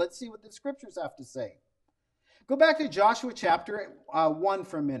question. Let's see what the scriptures have to say. Go back to Joshua chapter 1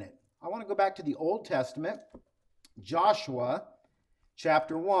 for a minute. I want to go back to the Old Testament, Joshua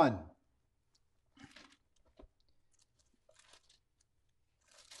chapter 1.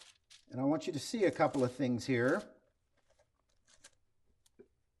 And I want you to see a couple of things here.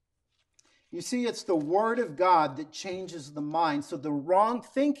 You see, it's the Word of God that changes the mind. So the wrong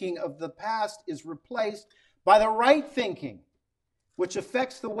thinking of the past is replaced by the right thinking, which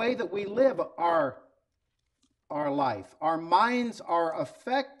affects the way that we live our life. Our minds are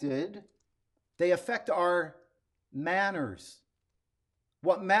affected. They affect our manners.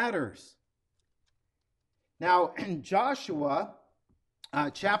 What matters? Now, in Joshua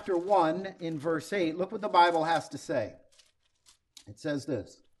chapter 1 in verse 8, look what the Bible has to say. It says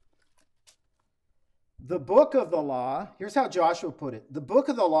this. The book of the law, here's how Joshua put it. The book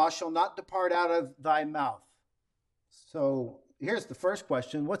of the law shall not depart out of thy mouth. So here's the first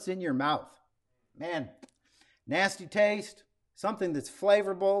question. What's in your mouth? Man, nasty taste, something that's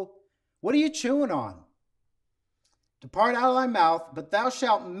flavorful. What are you chewing on? Depart out of thy mouth, but thou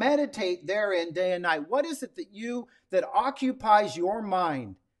shalt meditate therein day and night. What is it that occupies your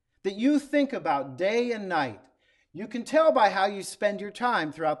mind, that you think about day and night? You can tell by how you spend your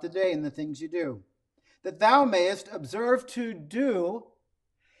time throughout the day and the things you do, that thou mayest observe to do.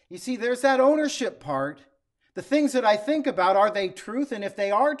 You see, there's that ownership part. The things that I think about, are they truth? And if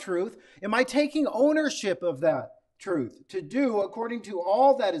they are truth, am I taking ownership of that truth to do according to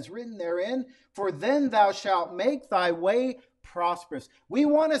all that is written therein? For then thou shalt make thy way prosperous. We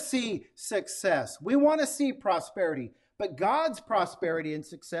want to see success. We want to see prosperity. But God's prosperity and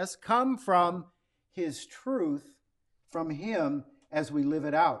success come from his truth, from him, as we live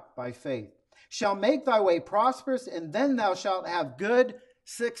it out by faith. Shall make thy way prosperous, and then thou shalt have good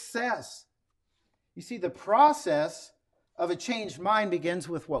success. You see, the process of a changed mind begins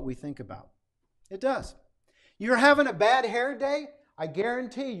with what we think about. It does. You're having a bad hair day? I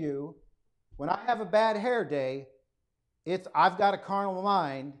guarantee you, when I have a bad hair day, I've got a carnal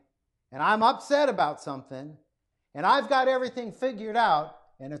mind, and I'm upset about something, and I've got everything figured out,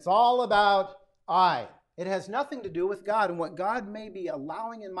 and it's all about I. It has nothing to do with God and what God may be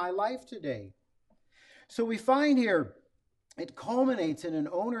allowing in my life today. So we find here, it culminates in an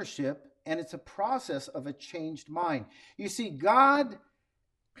ownership, and it's a process of a changed mind. You see, God,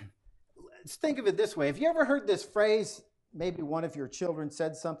 let's think of it this way. Have you ever heard this phrase? Maybe one of your children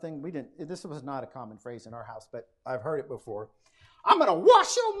said something. This was not a common phrase in our house, but I've heard it before. I'm going to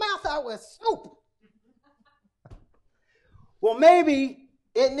wash your mouth out with soap. Well, maybe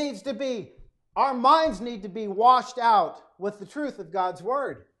it needs to be, our minds need to be washed out with the truth of God's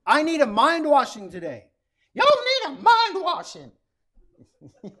word. I need a mind washing today. Y'all need a mind washing.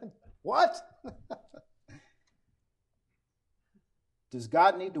 What? Does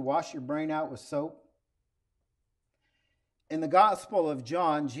God need to wash your brain out with soap? In the Gospel of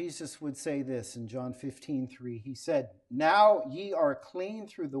John, Jesus would say this in John 15:3. He said, now ye are clean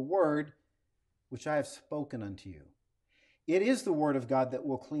through the word which I have spoken unto you. It is the word of God that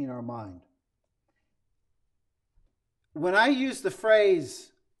will clean our mind. When I use the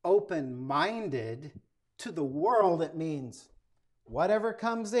phrase open-minded, to the world it means whatever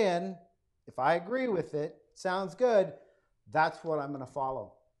comes in, if I agree with it, sounds good, that's what I'm going to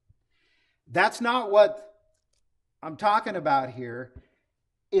follow. That's not what I'm talking about here.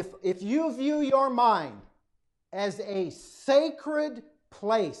 If you view your mind as a sacred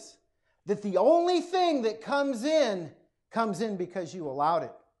place, that the only thing that comes in because you allowed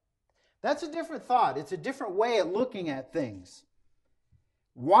it, that's a different thought. It's a different way of looking at things.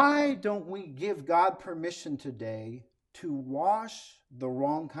 Why don't we give God permission today to wash the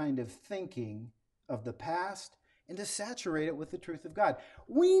wrong kind of thinking of the past and to saturate it with the truth of God?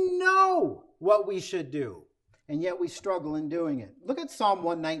 We know what we should do, and yet we struggle in doing it. Look at Psalm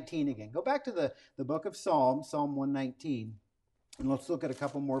 119 again. Go back to the book of Psalm 119, and let's look at a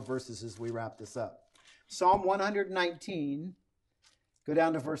couple more verses as we wrap this up. Psalm 119, go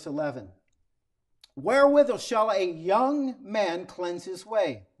down to verse 11. Wherewithal shall a young man cleanse his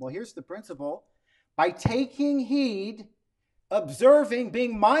way? Well, here's the principle. By taking heed, observing,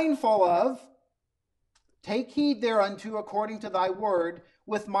 being mindful of, take heed thereunto according to thy word.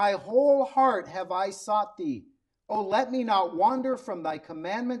 With my whole heart have I sought thee. O let me not wander from thy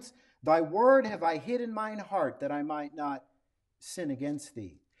commandments. Thy word have I hid in mine heart, that I might not sin against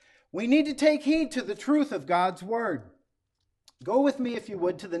thee. We need to take heed to the truth of God's word. Go with me, if you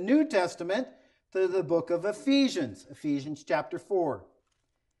would, to the New Testament, to the book of Ephesians, Ephesians chapter 4.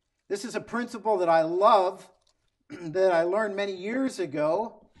 This is a principle that I love, that I learned many years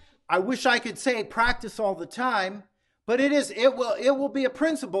ago. I wish I could say practice all the time, but it will be a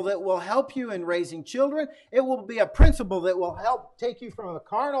principle that will help you in raising children. It will be a principle that will help take you from a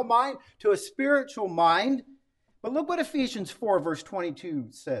carnal mind to a spiritual mind. But look what Ephesians 4 verse 22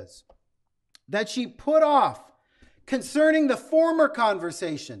 says. That ye put off concerning the former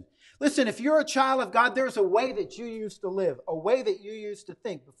conversation. Listen, if you're a child of God, there's a way that you used to live, a way that you used to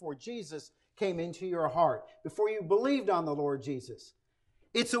think before Jesus came into your heart, before you believed on the Lord Jesus.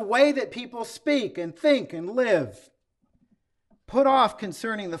 It's a way that people speak and think and live. Put off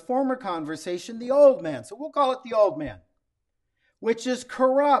concerning the former conversation the old man. So we'll call it the old man, which is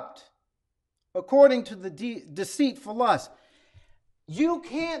corrupt according to the deceitful lust. You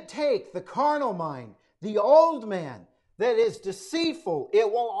can't take the carnal mind, the old man, that is deceitful. It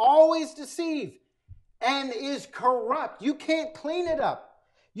will always deceive and is corrupt. You can't clean it up.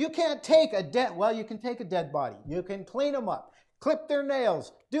 You can't take you can take a dead body. You can clean them up, clip their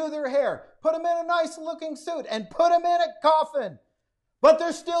nails, do their hair, put them in a nice looking suit, and put them in a coffin. But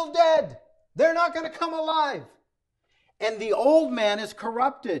they're still dead. They're not going to come alive. And the old man is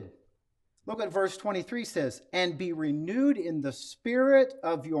corrupted. Look what verse 23 says. And be renewed in the spirit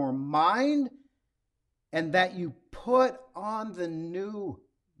of your mind, and that you put on the new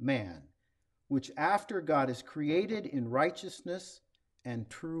man, which after God is created in righteousness and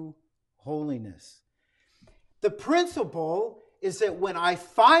true holiness. The principle is that when I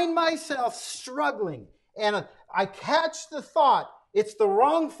find myself struggling and I catch the thought, it's the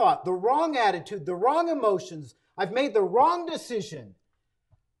wrong thought, the wrong attitude, the wrong emotions, I've made the wrong decision,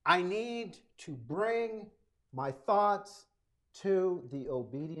 I need to bring my thoughts to the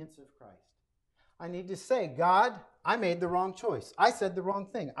obedience of Christ. I need to say, God, I made the wrong choice. I said the wrong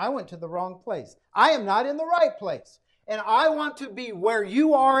thing. I went to the wrong place. I am not in the right place. And I want to be where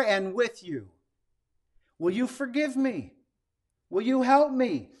you are and with you. Will you forgive me? Will you help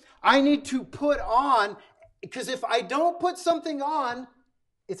me? I need to put on, because if I don't put something on,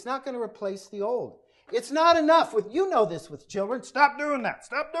 it's not going to replace the old. It's not enough with, you know this with children. Stop doing that.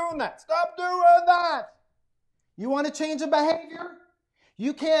 Stop doing that. Stop doing that. You want to change a behavior?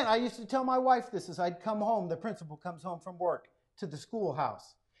 You can't. I used to tell my wife this as I'd come home. The principal comes home from work to the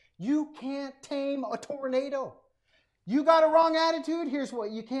schoolhouse. You can't tame a tornado. You got a wrong attitude? Here's what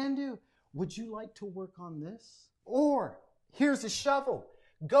you can do. Would you like to work on this? Or here's a shovel.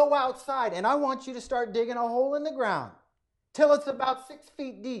 Go outside and I want you to start digging a hole in the ground till it's about 6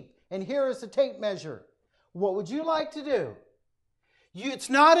 feet deep. And here is a tape measure. What would you like to do?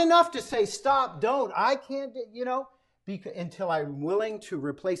 It's not enough to say, stop, don't, I can't, until I'm willing to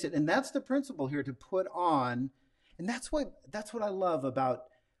replace it. And that's the principle here, to put on. And that's what I love about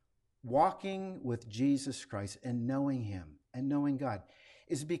walking with Jesus Christ and knowing him and knowing God,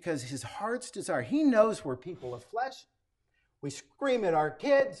 is because his heart's desire, he knows we're people of flesh. We scream at our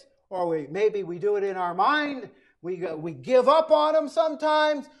kids, or maybe we do it in our mind. We give up on them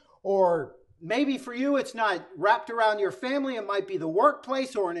sometimes, or maybe for you it's not wrapped around your family. It might be the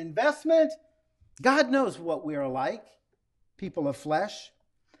workplace or an investment. God knows what we are like, people of flesh,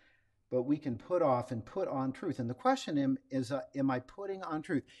 but we can put off and put on truth. And the question is, am I putting on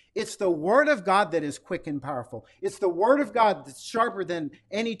truth? It's the word of God that is quick and powerful. It's the word of God that's sharper than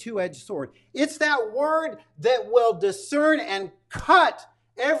any two-edged sword. It's that word that will discern and cut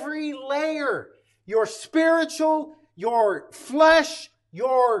every layer, your spiritual, your flesh,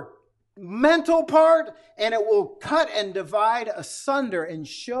 your mental part, and it will cut and divide asunder and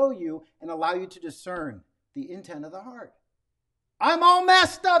show you and allow you to discern the intent of the heart. I'm all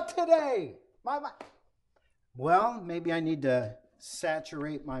messed up today. Well, maybe I need to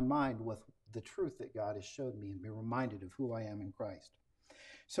saturate my mind with the truth that God has showed me and be reminded of who I am in Christ.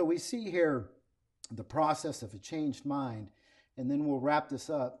 So we see here the process of a changed mind, and then we'll wrap this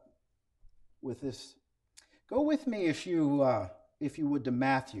up with this. Go with me, if you would, to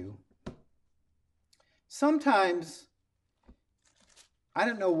Matthew. Sometimes, I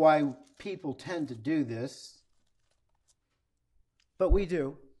don't know why people tend to do this, but we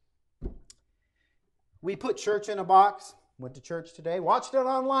do. We put church in a box. Went to church today. Watched it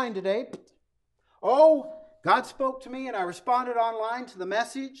online today. Oh, God spoke to me and I responded online to the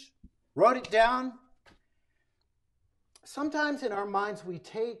message. Wrote it down. Sometimes in our minds we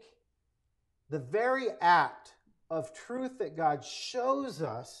take the very act of truth that God shows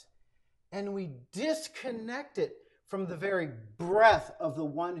us and we disconnect it from the very breath of the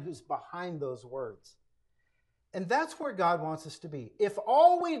one who's behind those words. And that's where God wants us to be. If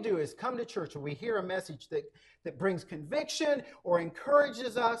all we do is come to church and we hear a message that brings conviction or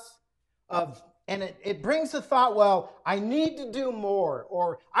encourages us, and it brings the thought, well, I need to do more,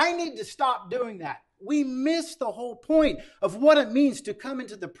 or I need to stop doing that, we miss the whole point of what it means to come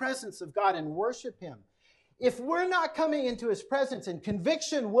into the presence of God and worship him. If we're not coming into his presence, and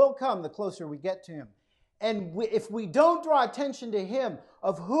conviction will come the closer we get to him, and if we don't draw attention to him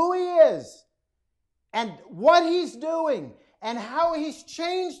of who he is and what he's doing and how he's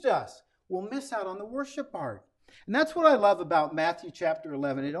changed us, we'll miss out on the worship part. And that's what I love about Matthew chapter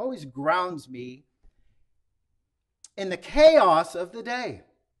 11. It always grounds me in the chaos of the day,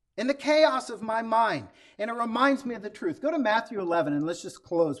 in the chaos of my mind, and it reminds me of the truth. Go to Matthew 11, and let's just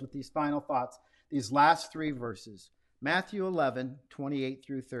close with these final thoughts, these last 3 verses. Matthew 11, 28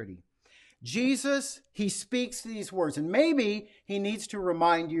 through 30. Jesus, he speaks these words, and maybe he needs to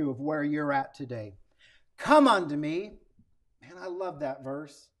remind you of where you're at today. Come unto me. Man, I love that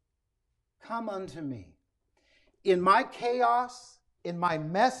verse. Come unto me. In my chaos, in my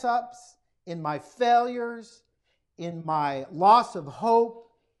mess ups, in my failures, in my loss of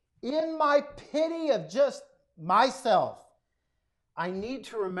hope, in my pity of just myself, I need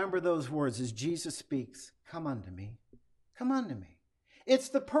to remember those words as Jesus speaks. Come unto me. Come unto me. It's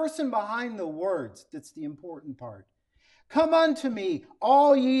the person behind the words that's the important part. Come unto me,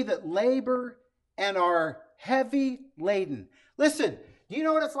 all ye that labor and are heavy laden. Listen, do you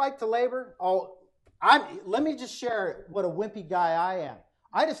know what it's like to labor? Let me just share what a wimpy guy I am.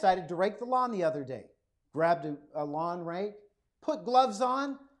 I decided to rake the lawn the other day. Grabbed a lawn rake, put gloves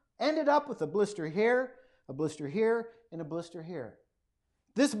on, ended up with a blister here, and a blister here.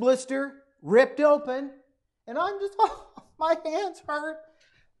 This blister ripped open, and I'm just, my hands hurt.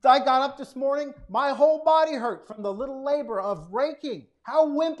 I got up this morning, my whole body hurt from the little labor of raking. How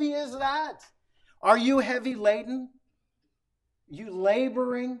wimpy is that? Are you heavy laden? You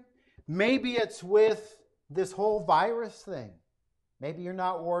laboring? Maybe it's with this whole virus thing. Maybe you're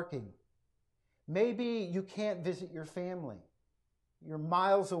not working. Maybe you can't visit your family. You're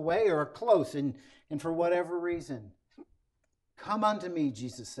miles away or close, and for whatever reason. Come unto me,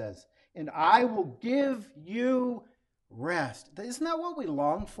 Jesus says, and I will give you rest. Isn't that what we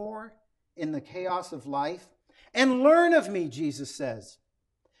long for in the chaos of life? And learn of me, Jesus says,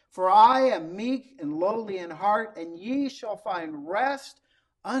 for I am meek and lowly in heart, and ye shall find rest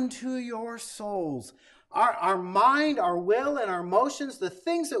unto your souls. Our mind, our will, and our emotions, the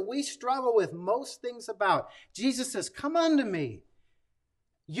things that we struggle with most things about. Jesus says, come unto me.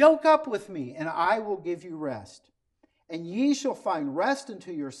 Yoke up with me, and I will give you rest. And ye shall find rest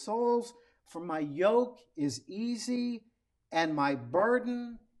unto your souls, for my yoke is easy, and my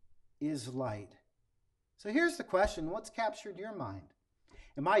burden is light. So here's the question. What's captured your mind?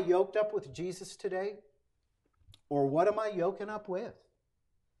 Am I yoked up with Jesus today? Or what am I yoking up with?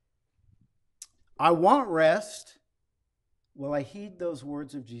 I want rest. Will I heed those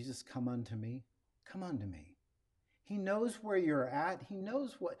words of Jesus? Come unto me. Come unto me. He knows where you're at. He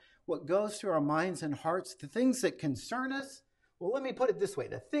knows what goes through our minds and hearts, the things that concern us. Well, let me put it this way.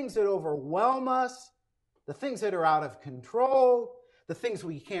 The things that overwhelm us, the things that are out of control, the things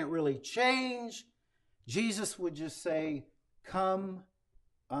we can't really change. Jesus would just say, come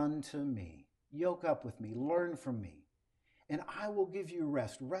unto me. Yoke up with me. Learn from me. And I will give you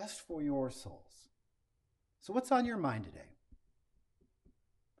rest. Rest for your souls. So what's on your mind today?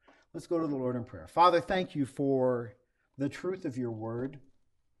 Let's go to the Lord in prayer. Father, thank you for the truth of your word.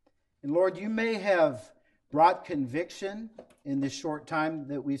 And Lord, you may have brought conviction in this short time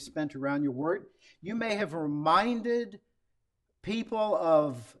that we've spent around your word. You may have reminded people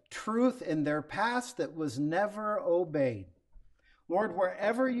of truth in their past that was never obeyed. Lord,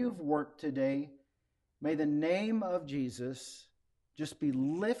 wherever you've worked today, may the name of Jesus just be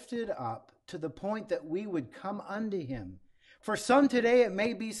lifted up to the point that we would come unto him. For some today, it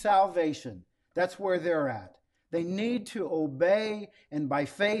may be salvation. That's where they're at. They need to obey and by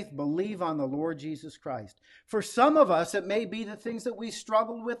faith believe on the Lord Jesus Christ. For some of us, it may be the things that we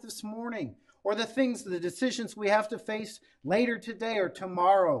struggled with this morning, or the decisions we have to face later today or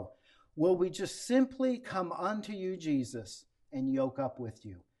tomorrow. Will we just simply come unto you, Jesus, and yoke up with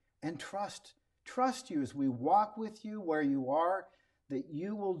you and trust you as we walk with you where you are, that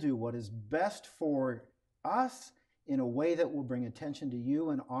you will do what is best for us in a way that will bring attention to you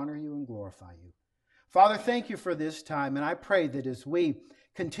and honor you and glorify you. Father, thank you for this time, and I pray that as we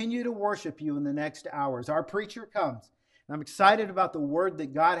continue to worship you in the next hours, our preacher comes, and I'm excited about the word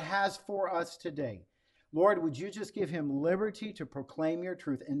that God has for us today. Lord, would you just give him liberty to proclaim your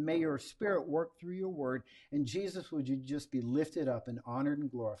truth, and may your spirit work through your word, and Jesus, would you just be lifted up and honored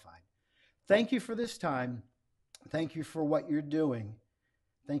and glorified. Thank you for this time. Thank you for what you're doing.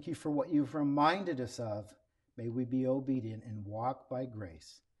 Thank you for what you've reminded us of. May we be obedient and walk by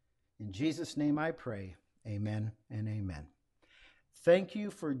grace. In Jesus' name I pray, amen and amen. Thank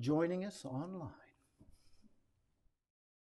you for joining us online.